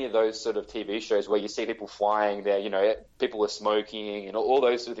Men or any of those sort of TV shows where you see people flying there, you know, people are smoking and all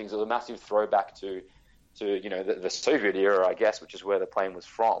those sort of things. It was a massive throwback to you know, the Soviet era, I guess, which is where the plane was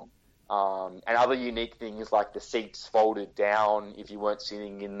from. And other unique things like the seats folded down if you weren't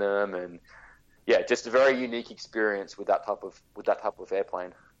sitting in them, and yeah, just a very unique experience with that type of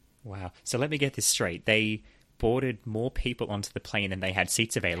airplane. Wow. So let me get this straight. They boarded more people onto the plane than they had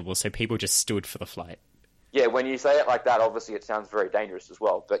seats available, so people just stood for the flight. Yeah, when you say it like that, obviously it sounds very dangerous as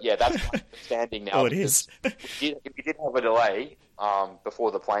well. But yeah, that's my understanding now. Oh, it is. We did have a delay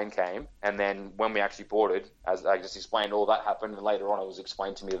before the plane came, and then when we actually boarded, as I just explained, all that happened, and later on it was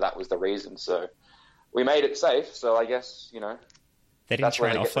explained to me that was the reason. So we made it safe, so I guess, you know. They didn't try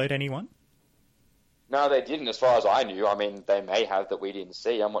and offload anyone? No, they didn't, as far as I knew. I mean, they may have that we didn't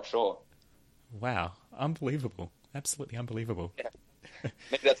see, I'm not sure. Wow, unbelievable. Absolutely unbelievable. Yeah.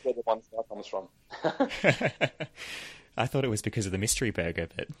 Maybe that's where the one star comes from. I thought it was because of the mystery burger,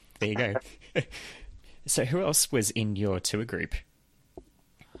 but there you go. So who else was in your tour group?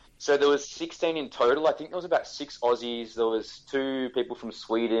 So there was 16 in total. I think there was about 6 Aussies. There was 2 people from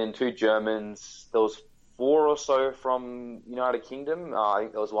Sweden, 2 Germans. There was 4 or so from United Kingdom. I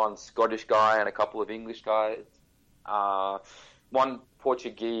think there was 1 Scottish guy and a couple of English guys. 1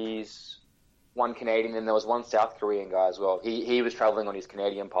 Portuguese, 1 Canadian, and there was 1 South Korean guy as well. He was traveling on his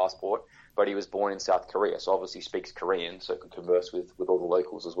Canadian passport, but he was born in South Korea, so obviously speaks Korean, so can converse with all the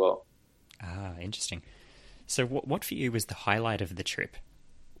locals as well. Ah, interesting. So what for you was the highlight of the trip?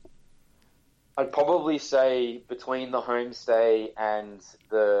 I'd probably say between the homestay and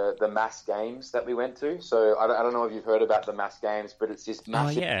the mass games that we went to. So I don't know if you've heard about the mass games, but it's this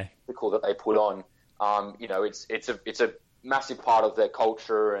massive spectacle that they put on. You know, it's a massive part of their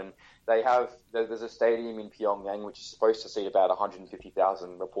culture, and there's a stadium in Pyongyang which is supposed to seat about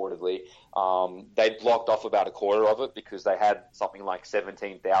 150,000 reportedly. They blocked off about a quarter of it because they had something like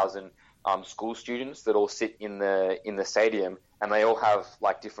 17,000 school students that all sit in the stadium, and they all have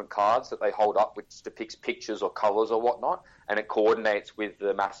like different cards that they hold up which depicts pictures or colours or whatnot, and it coordinates with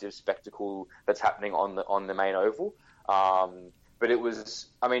the massive spectacle that's happening on the main oval. But it was,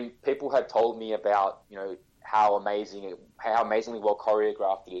 I mean, people had told me about, you know, how amazingly well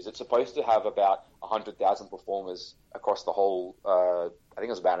choreographed it is. It's supposed to have about 100,000 performers across the whole, I think it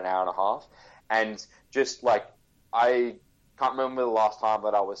was about an hour and a half. And just like, I can't remember the last time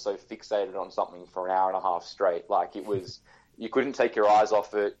that I was so fixated on something for an hour and a half straight. Like, it was, you couldn't take your eyes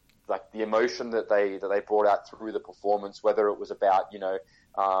off it. Like, the emotion that they brought out through the performance, whether it was about, you know,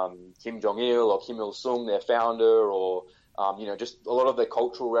 Kim Jong-il or Kim Il-sung, their founder, or you know, just a lot of the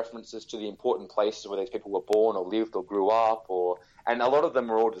cultural references to the important places where these people were born or lived or grew up, and a lot of them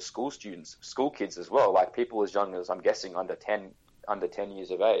were all just school students, school kids as well, like people as young as, I'm guessing, under 10 years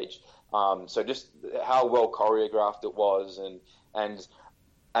of age. So just how well choreographed it was, and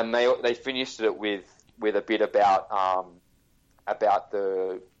they finished it with a bit about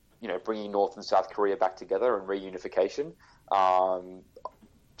the, you know, bringing North and South Korea back together and reunification.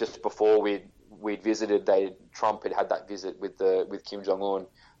 Just before we'd visited, Trump had that visit with Kim Jong-un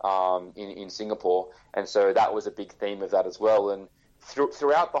in Singapore, and so that was a big theme of that as well. And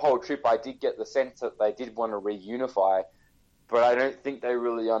throughout the whole trip, I did get the sense that they did want to reunify, but I don't think they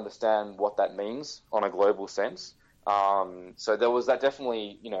really understand what that means on a global sense. So there was that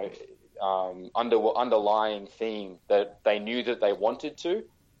definitely, you know, underlying theme that they knew that they wanted to,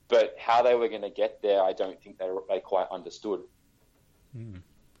 but how they were going to get there, I don't think they quite understood.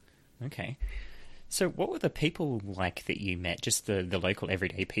 Okay. So what were the people like that you met, just the local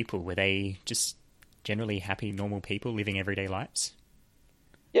everyday people? Were they just generally happy, normal people living everyday lives?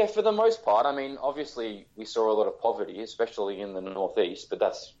 Yeah, for the most part. I mean, obviously we saw a lot of poverty, especially in the northeast, but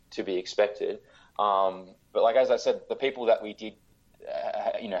that's to be expected. But like, as I said, the people that we did,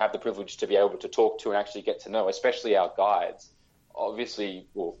 you know, have the privilege to be able to talk to and actually get to know, especially our guides, obviously,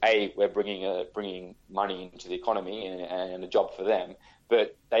 well, we're bringing money into the economy and a job for them,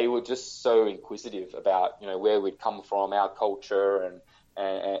 but they were just so inquisitive about, you know, where we'd come from, our culture,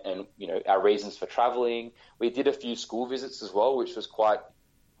 and you know, our reasons for traveling. We did a few school visits as well, which was quite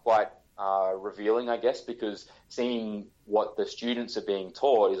revealing, I guess, because seeing what the students are being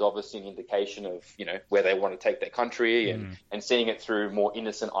taught is obviously an indication of, you know, where they want to take their country, and seeing it through more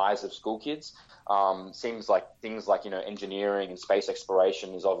innocent eyes of school kids. Seems like things like, you know, engineering and space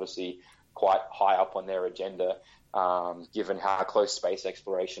exploration is obviously quite high up on their agenda, given how close space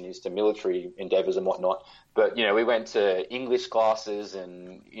exploration is to military endeavors and whatnot. But, we went to English classes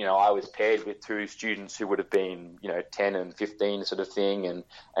and, I was paired with two students who would have been, 10 and 15 sort of thing.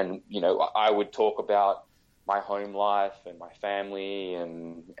 And I would talk about my home life and my family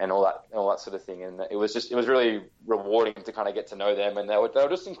and all that sort of thing. And it was really rewarding to kind of get to know them. And they were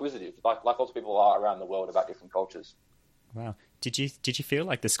just inquisitive, like lots of people are around the world about different cultures. Wow. Did you feel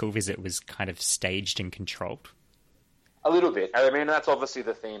like the school visit was kind of staged and controlled? A little bit. I mean, that's obviously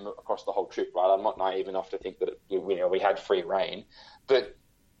the theme across the whole trip, right? I'm not naive enough to think that we had free reign. But,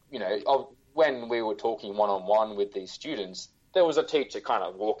 when we were talking one-on-one with these students, there was a teacher kind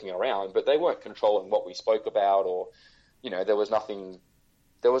of walking around, but they weren't controlling what we spoke about, or, there was nothing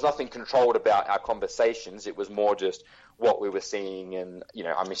controlled about our conversations. It was more just what we were seeing, and,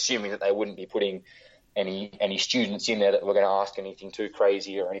 I'm assuming that they wouldn't be putting any students in there that were going to ask anything too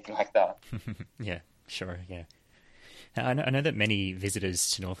crazy or anything like that. Yeah, sure, yeah. I know that many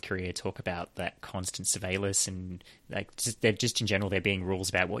visitors to North Korea talk about that constant surveillance and just in general there being rules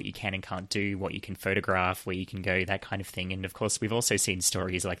about what you can and can't do, what you can photograph, where you can go, that kind of thing. And of course, we've also seen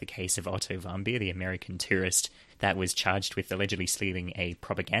stories like the case of Otto Warmbier, the American tourist that was charged with allegedly stealing a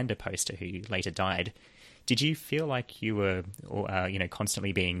propaganda poster who later died. Did you feel like you were,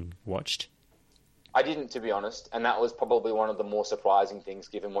 constantly being watched? I didn't, to be honest, and that was probably one of the more surprising things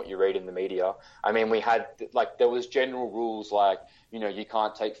given what you read in the media. I mean, there was general rules like, you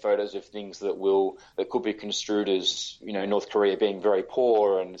can't take photos of things that could be construed as, North Korea being very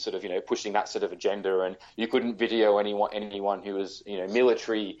poor and sort of, pushing that sort of agenda, and you couldn't video anyone who was,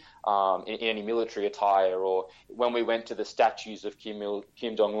 military, in any military attire, or when we went to the statues of Kim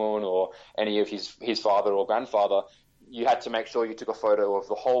Jong-un or any of his father or grandfather, you had to make sure you took a photo of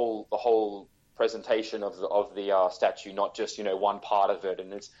the whole presentation of the statue, not just one part of it.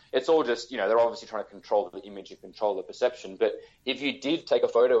 And it's all just they're obviously trying to control the image and control the perception. But if you did take a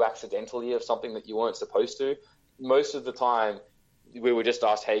photo accidentally of something that you weren't supposed to, most of the time we were just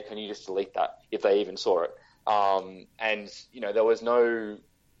asked, hey, can you just delete that, if they even saw it. And there was no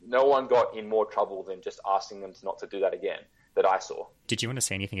one got in more trouble than just asking them not to do that again that I saw. Did you want to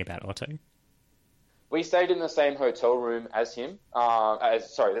say anything about Otto? We stayed in the same hotel room as him.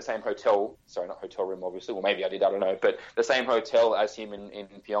 The same hotel. Sorry, not hotel room, obviously. Well, maybe I did, I don't know. But the same hotel as him in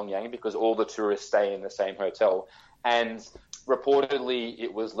Pyongyang, because all the tourists stay in the same hotel. And reportedly,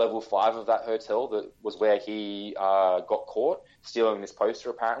 it was level 5 of that hotel that was where he got caught stealing this poster,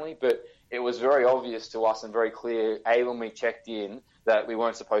 apparently. But it was very obvious to us and very clear, when we checked in, that we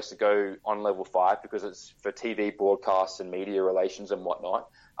weren't supposed to go on level 5 because it's for TV broadcasts and media relations and whatnot.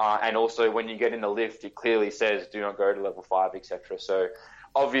 And also, when you get in the lift, it clearly says, do not go to level 5, etc. So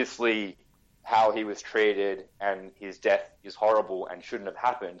obviously, how he was treated and his death is horrible and shouldn't have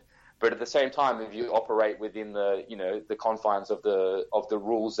happened. But at the same time, if you operate within the confines of the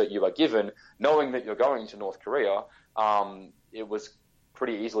rules that you are given, knowing that you're going to North Korea, it was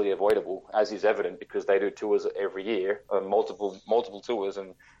pretty easily avoidable, as is evident, because they do tours every year, multiple tours,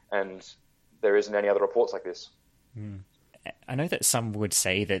 and there isn't any other reports like this. Mm. I know that some would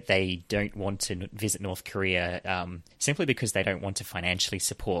say that they don't want to visit North Korea simply because they don't want to financially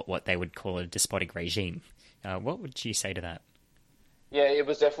support what they would call a despotic regime. What would you say to that? Yeah, it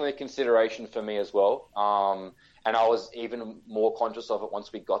was definitely a consideration for me as well. And I was even more conscious of it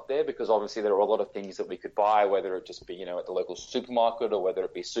once we got there, because obviously there were a lot of things that we could buy, whether it just be, at the local supermarket or whether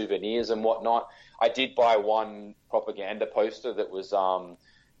it be souvenirs and whatnot. I did buy one propaganda poster that was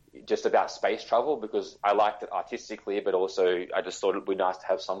just about space travel because I liked it artistically, but also I just thought it would be nice to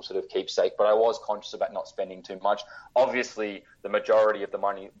have some sort of keepsake. But I was conscious about not spending too much. Obviously, the majority of the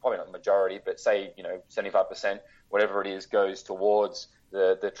money, probably not the majority, but say, 75%, whatever it is, goes towards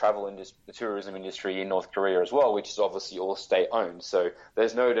the travel industry, the tourism industry in North Korea as well, which is obviously all state-owned. So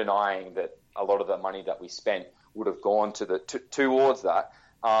there's no denying that a lot of the money that we spent would have gone towards that.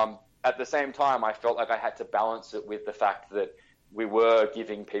 At the same time, I felt like I had to balance it with the fact that we were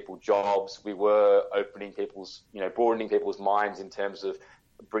giving people jobs, we were broadening people's minds in terms of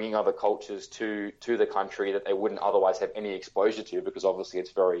bringing other cultures to the country that they wouldn't otherwise have any exposure to, because obviously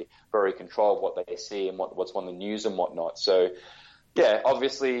it's very, very controlled what they see and what's on the news and whatnot. So, yeah,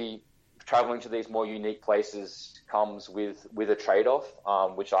 obviously traveling to these more unique places comes with a trade-off,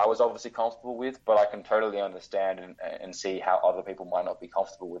 which I was obviously comfortable with, but I can totally understand and see how other people might not be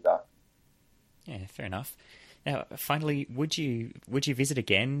comfortable with that. Yeah, fair enough. Now, finally, would you visit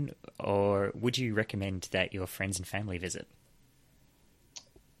again, or would you recommend that your friends and family visit?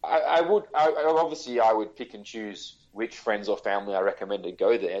 I would pick and choose which friends or family I recommend to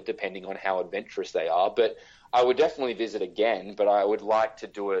go there, depending on how adventurous they are. But I would definitely visit again, but I would like to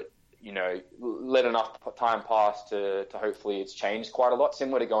do it, let enough time pass to hopefully it's changed quite a lot.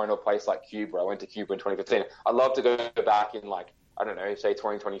 Similar to going to a place like Cuba. I went to Cuba in 2015. I'd love to go back in say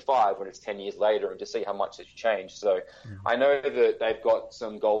 2025 when it's 10 years later and just see how much it's changed. So I know that they've got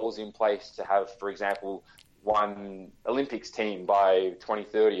some goals in place to have, for example, one Olympics team by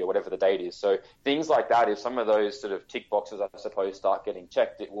 2030 or whatever the date is. So things like that, if some of those sort of tick boxes, I suppose, start getting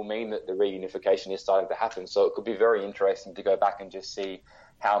checked, it will mean that the reunification is starting to happen. So it could be very interesting to go back and just see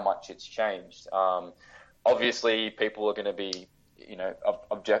how much it's changed. Obviously, people are going to be,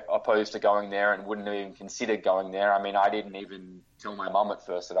 opposed to going there and wouldn't even consider going there. I mean, I didn't even tell my mum at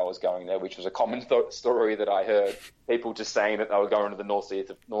first that I was going there, which was a common story that I heard. People just saying that they were going to the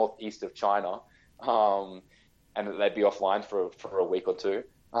northeast of China. And that they'd be offline for a week or two.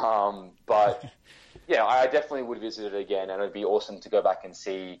 But yeah, I definitely would visit it again, and it'd be awesome to go back and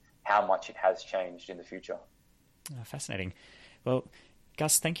see how much it has changed in the future. Oh, fascinating. Well,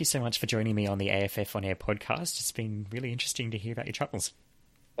 Gus, thank you so much for joining me on the AFF On Air podcast. It's been really interesting to hear about your travels.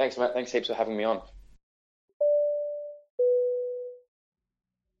 Thanks, Matt. Thanks heaps for having me on.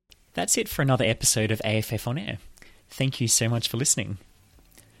 That's it for another episode of AFF On Air. Thank you so much for listening.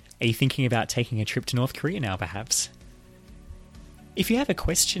 Are you thinking about taking a trip to North Korea now, perhaps? If you have a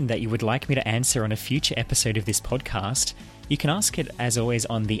question that you would like me to answer on a future episode of this podcast, you can ask it, as always,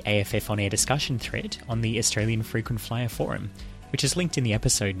 on the AFF On Air discussion thread on the Australian Frequent Flyer Forum, which is linked in the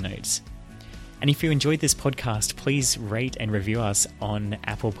episode notes. And if you enjoyed this podcast, please rate and review us on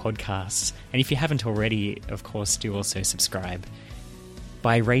Apple Podcasts. And if you haven't already, of course, do also subscribe.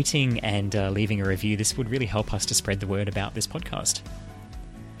 By rating and leaving a review, this would really help us to spread the word about this podcast.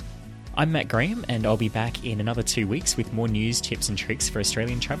 I'm Matt Graham, and I'll be back in another 2 weeks with more news, tips and tricks for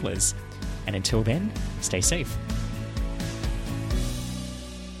Australian travellers. And until then, stay safe.